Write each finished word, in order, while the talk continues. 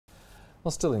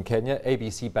Well, still in Kenya,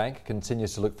 ABC Bank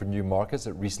continues to look for new markets.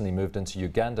 It recently moved into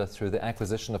Uganda through the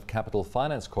acquisition of Capital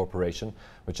Finance Corporation,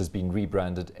 which has been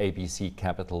rebranded ABC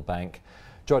Capital Bank.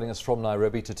 Joining us from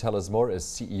Nairobi to tell us more is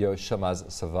CEO Shamaz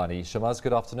Savani. Shamaz,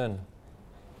 good afternoon.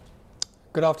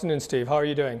 Good afternoon, Steve. How are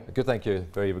you doing? Good, thank you.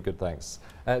 Very good, thanks.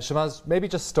 Shamaz, maybe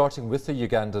just starting with the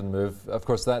Ugandan move. Of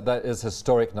course, that is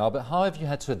historic now, but how have you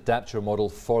had to adapt your model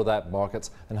for that market,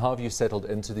 and how have you settled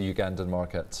into the Ugandan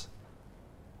market?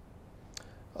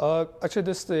 Actually,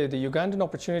 the Ugandan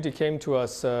opportunity came to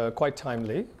us quite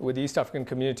timely with the East African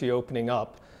community opening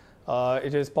up.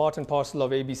 It is part and parcel of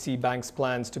ABC Bank's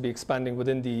plans to be expanding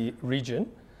within the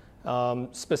region,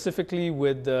 specifically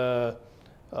with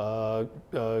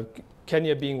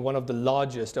Kenya being one of the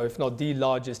largest, or if not the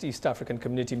largest, East African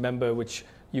community member, which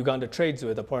Uganda trades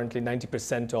with. Apparently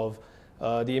 90% of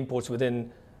the imports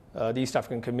within the East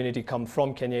African community come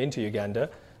from Kenya into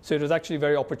Uganda. So it was actually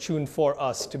very opportune for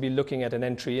us to be looking at an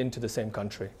entry into the same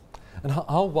country. And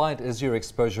how wide is your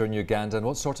exposure in Uganda, and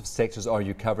what sort of sectors are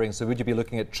you covering? So would you be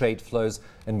looking at trade flows,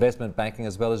 investment banking,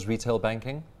 as well as retail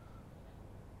banking?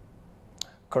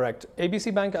 Correct.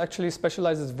 ABC Bank actually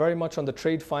specializes very much on the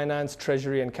trade finance,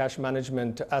 treasury and cash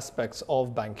management aspects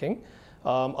of banking.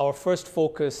 Our first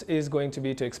focus is going to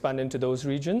be to expand into those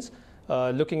regions,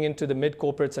 looking into the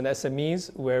mid-corporates and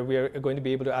SMEs, where we are going to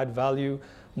be able to add value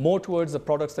more towards the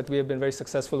products that we have been very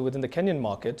successful within the Kenyan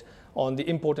market on the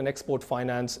import and export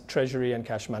finance, treasury and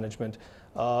cash management,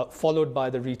 followed by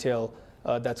the retail.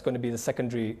 That's going to be the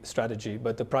secondary strategy,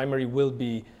 but the primary will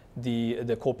be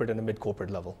the corporate and the mid-corporate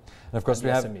level. And of course, we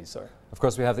have SMEs, sorry. Of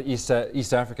course, we have the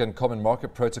East African Common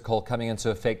Market Protocol coming into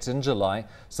effect in July.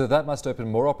 So that must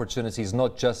open more opportunities,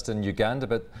 not just in Uganda,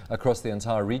 but across the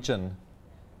entire region.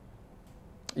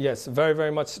 Yes, very,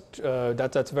 very much.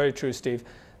 That's very true, Steve.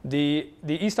 The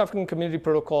East African Community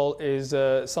Protocol is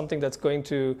something that's going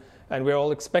to, and we're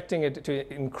all expecting it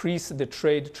to increase the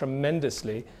trade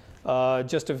tremendously.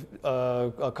 Just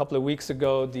a couple of weeks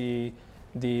ago, the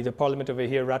Parliament over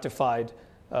here ratified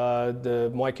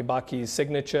the Mwai Kibaki's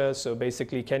signature. So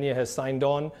basically, Kenya has signed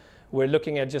on. We're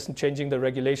looking at just changing the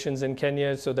regulations in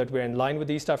Kenya so that we're in line with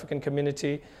the East African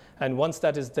community. And once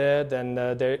that is there, then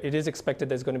it is expected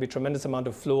there's going to be a tremendous amount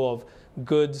of flow of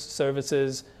goods,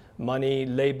 services, money,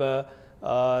 labor.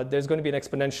 There's going to be an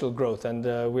exponential growth, and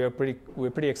we're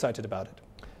pretty excited about it.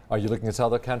 Are you looking at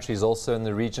other countries also in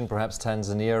the region, perhaps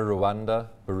Tanzania, Rwanda,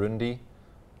 Burundi?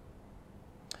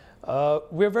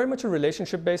 We're very much a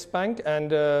relationship-based bank,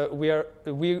 and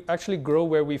we actually grow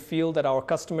where we feel that our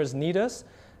customers need us,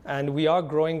 and we are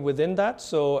growing within that.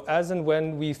 So as and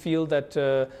when we feel that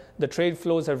the trade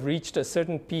flows have reached a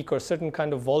certain peak or certain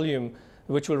kind of volume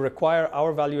which will require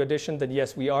our value addition, then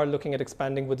yes, we are looking at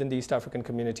expanding within the East African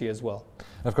community as well.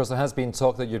 And of course, there has been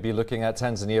talk that you'd be looking at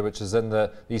Tanzania, which is in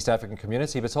the East African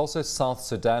community, but also South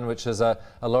Sudan, which is a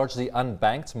largely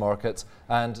unbanked market,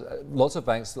 and lots of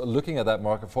banks are looking at that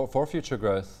market for future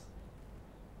growth.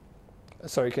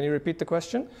 Sorry, can you repeat the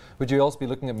question? Would you also be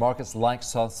looking at markets like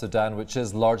South Sudan, which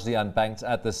is largely unbanked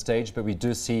at this stage, but we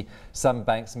do see some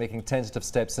banks making tentative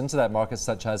steps into that market,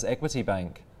 such as Equity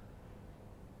Bank?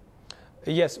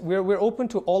 Yes, we're open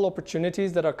to all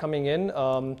opportunities that are coming in.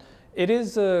 It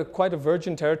is quite a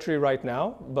virgin territory right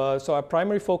now, so our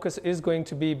primary focus is going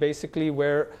to be basically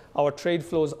where our trade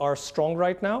flows are strong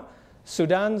right now.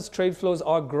 Sudan's trade flows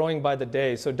are growing by the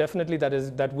day, so definitely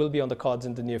that will be on the cards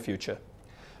in the near future.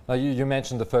 Now, you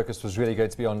mentioned the focus was really going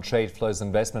to be on trade flows,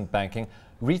 investment banking.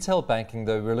 Retail banking,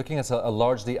 though, we're looking at a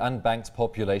largely unbanked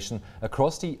population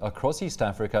across East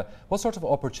Africa. What sort of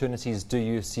opportunities do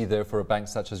you see there for a bank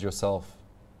such as yourself?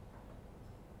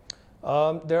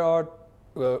 There are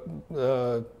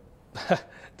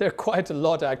quite a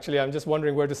lot, actually. I'm just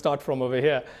wondering where to start from over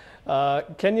here.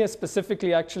 Kenya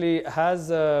specifically actually has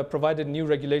provided new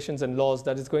regulations and laws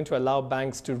that is going to allow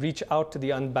banks to reach out to the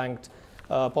unbanked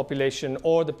population,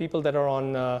 or the people that are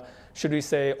on, should we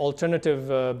say,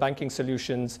 alternative banking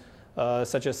solutions,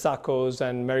 such as SACCOs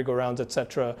and merry-go-rounds,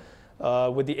 etc.,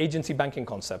 with the agency banking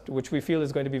concept, which we feel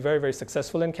is going to be very, very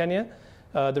successful in Kenya.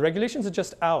 The regulations are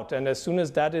just out, and as soon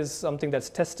as that is something that's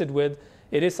tested with,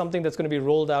 it is something that's going to be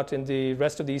rolled out in the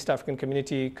rest of the East African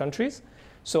community countries.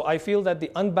 So I feel that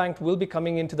the unbanked will be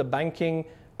coming into the banking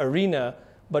arena,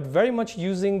 but very much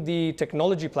using the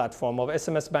technology platform of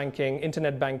SMS banking,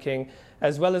 internet banking,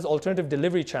 as well as alternative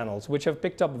delivery channels, which have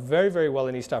picked up very, very well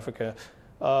in East Africa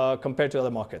compared to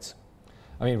other markets.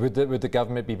 I mean, would the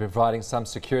government be providing some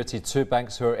security to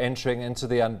banks who are entering into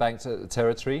the unbanked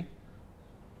territory?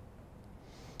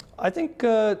 I think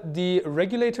the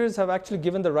regulators have actually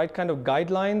given the right kind of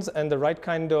guidelines and the right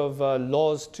kind of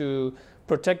laws to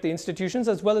protect the institutions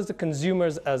as well as the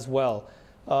consumers as well.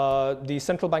 The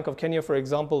Central Bank of Kenya, for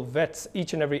example, vets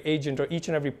each and every agent or each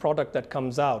and every product that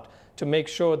comes out to make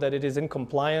sure that it is in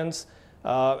compliance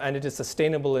and it is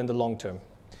sustainable in the long term.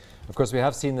 Of course, we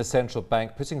have seen the central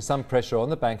bank putting some pressure on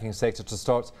the banking sector to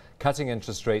start cutting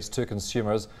interest rates to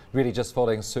consumers, really just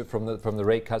following suit from the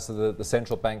rate cuts that the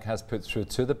central bank has put through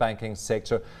to the banking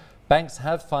sector. Banks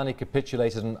have finally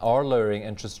capitulated and are lowering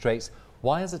interest rates.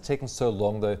 Why has it taken so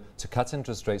long, though, to cut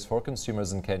interest rates for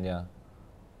consumers in Kenya?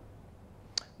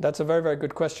 That's a very, very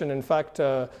good question. In fact,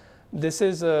 this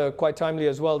is quite timely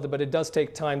as well, but it does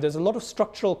take time. There's a lot of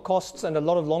structural costs and a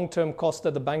lot of long-term costs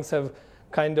that the banks have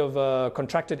kind of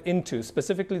contracted into,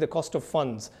 specifically the cost of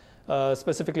funds,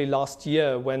 specifically last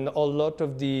year when a lot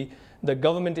of the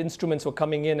government instruments were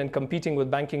coming in and competing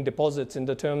with banking deposits in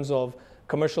the terms of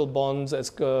commercial bonds, as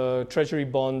treasury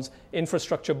bonds,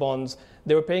 infrastructure bonds.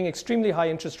 They were paying extremely high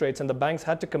interest rates and the banks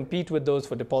had to compete with those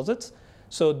for deposits.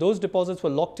 So those deposits were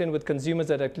locked in with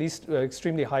consumers at least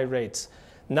extremely high rates.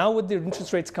 Now with the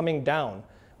interest rates coming down,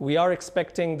 we are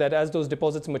expecting that as those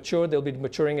deposits mature, they'll be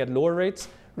maturing at lower rates,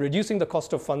 reducing the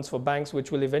cost of funds for banks,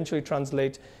 which will eventually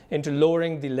translate into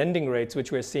lowering the lending rates,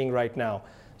 which we're seeing right now.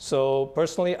 So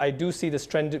personally, I do see this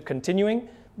trend continuing,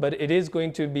 but it is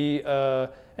going to be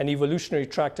an evolutionary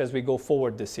track as we go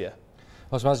forward this year.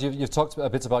 Well, Shamaz, you've talked a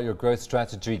bit about your growth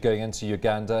strategy going into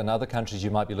Uganda and other countries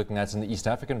you might be looking at in the East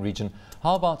African region.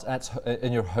 How about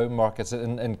in your home market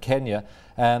in Kenya?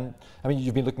 I mean,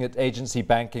 you've been looking at agency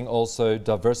banking, also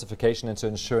diversification into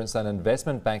insurance and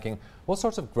investment banking. What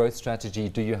sort of growth strategy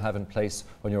do you have in place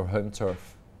on your home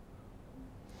turf?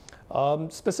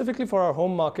 Specifically for our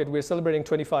home market, we're celebrating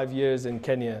 25 years in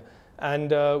Kenya.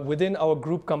 And within our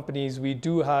group companies, we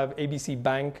do have ABC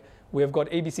Bank. We have got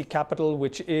ABC Capital,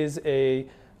 which is a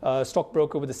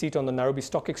stockbroker with a seat on the Nairobi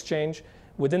Stock Exchange.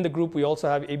 Within the group, we also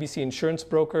have ABC Insurance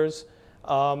Brokers.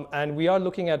 And we are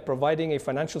looking at providing a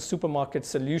financial supermarket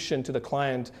solution to the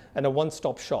client and a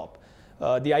one-stop shop.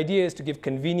 The idea is to give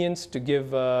convenience, to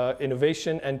give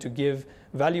innovation, and to give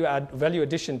value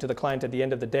addition to the client at the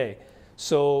end of the day.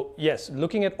 So yes,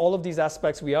 looking at all of these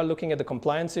aspects, we are looking at the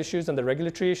compliance issues and the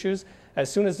regulatory issues.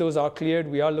 As soon as those are cleared,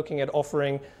 we are looking at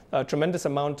offering a tremendous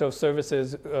amount of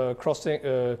services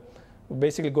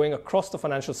basically going across the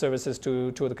financial services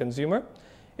to the consumer.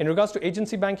 In regards to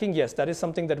agency banking, yes, that is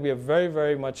something that we are very,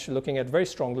 very much looking at very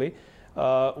strongly.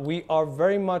 We are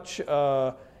very much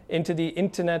into the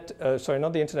internet, sorry,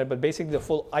 not the internet, but basically the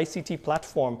full ICT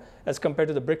platform as compared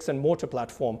to the bricks and mortar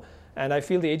platform. And I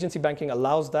feel the agency banking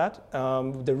allows that.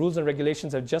 The rules and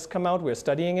regulations have just come out. We're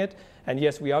studying it. And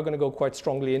yes, we are going to go quite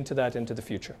strongly into that into the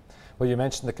future. Well, you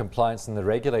mentioned the compliance and the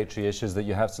regulatory issues that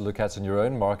you have to look at in your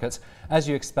own markets. As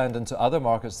you expand into other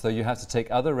markets, though, you have to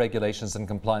take other regulations and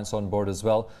compliance on board as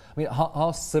well. I mean,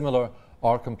 how similar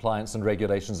are compliance and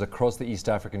regulations across the East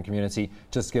African community,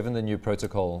 just given the new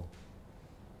protocol?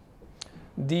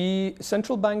 The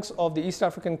central banks of the East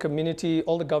African community,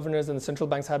 all the governors and the central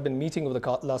banks have been meeting over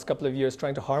the last couple of years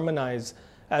trying to harmonize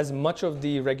as much of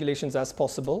the regulations as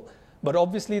possible. But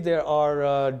obviously there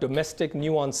are domestic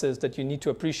nuances that you need to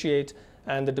appreciate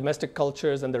and the domestic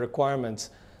cultures and the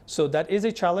requirements. So that is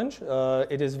a challenge.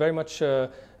 It is very much,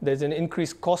 there's an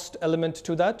increased cost element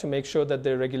to that to make sure that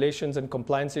the regulations and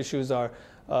compliance issues are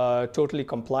totally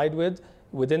complied with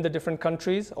within the different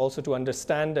countries, also to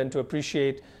understand and to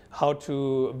appreciate how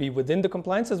to be within the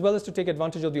compliance, as well as to take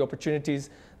advantage of the opportunities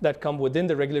that come within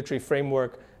the regulatory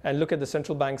framework and look at the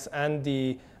central banks and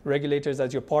the regulators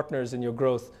as your partners in your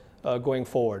growth going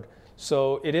forward.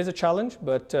 So it is a challenge,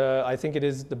 but I think it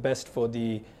is the best for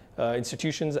the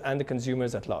institutions and the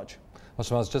consumers at large. Well,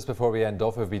 Shamaz, just before we end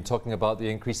off, we've been talking about the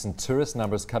increase in tourist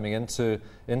numbers coming into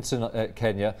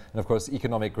Kenya, and of course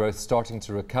economic growth starting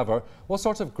to recover. What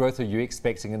sort of growth are you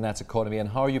expecting in that economy, and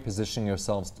how are you positioning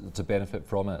yourselves to benefit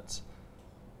from it?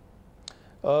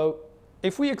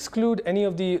 If we exclude any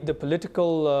of the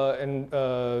political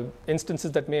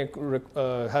instances that may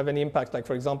have any impact, like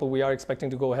for example, we are expecting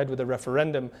to go ahead with a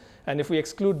referendum, and if we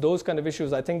exclude those kind of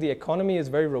issues, I think the economy is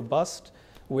very robust.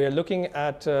 We're looking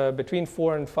at between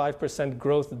 4% and 5%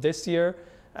 growth this year,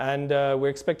 and we're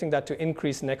expecting that to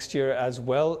increase next year as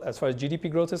well as far as GDP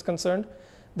growth is concerned.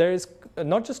 There is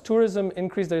not just tourism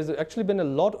increase, there's actually been a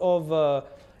lot of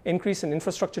increase in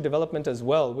infrastructure development as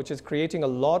well, which is creating a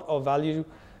lot of value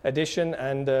addition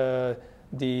and the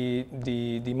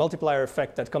multiplier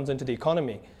effect that comes into the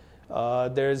economy.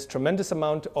 There's tremendous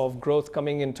amount of growth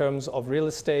coming in terms of real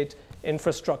estate,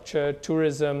 infrastructure,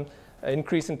 tourism,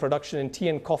 increase in production in tea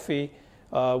and coffee.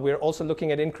 We're also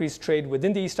looking at increased trade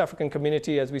within the East African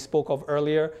community, as we spoke of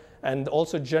earlier, and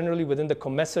also generally within the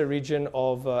COMESA region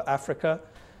of Africa.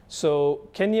 So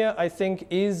Kenya, I think,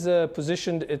 is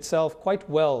positioned itself quite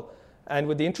well. And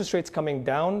with the interest rates coming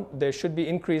down, there should be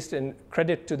increased in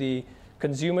credit to the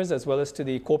consumers as well as to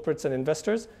the corporates and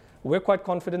investors. We're quite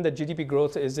confident that GDP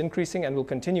growth is increasing and will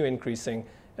continue increasing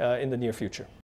in the near future.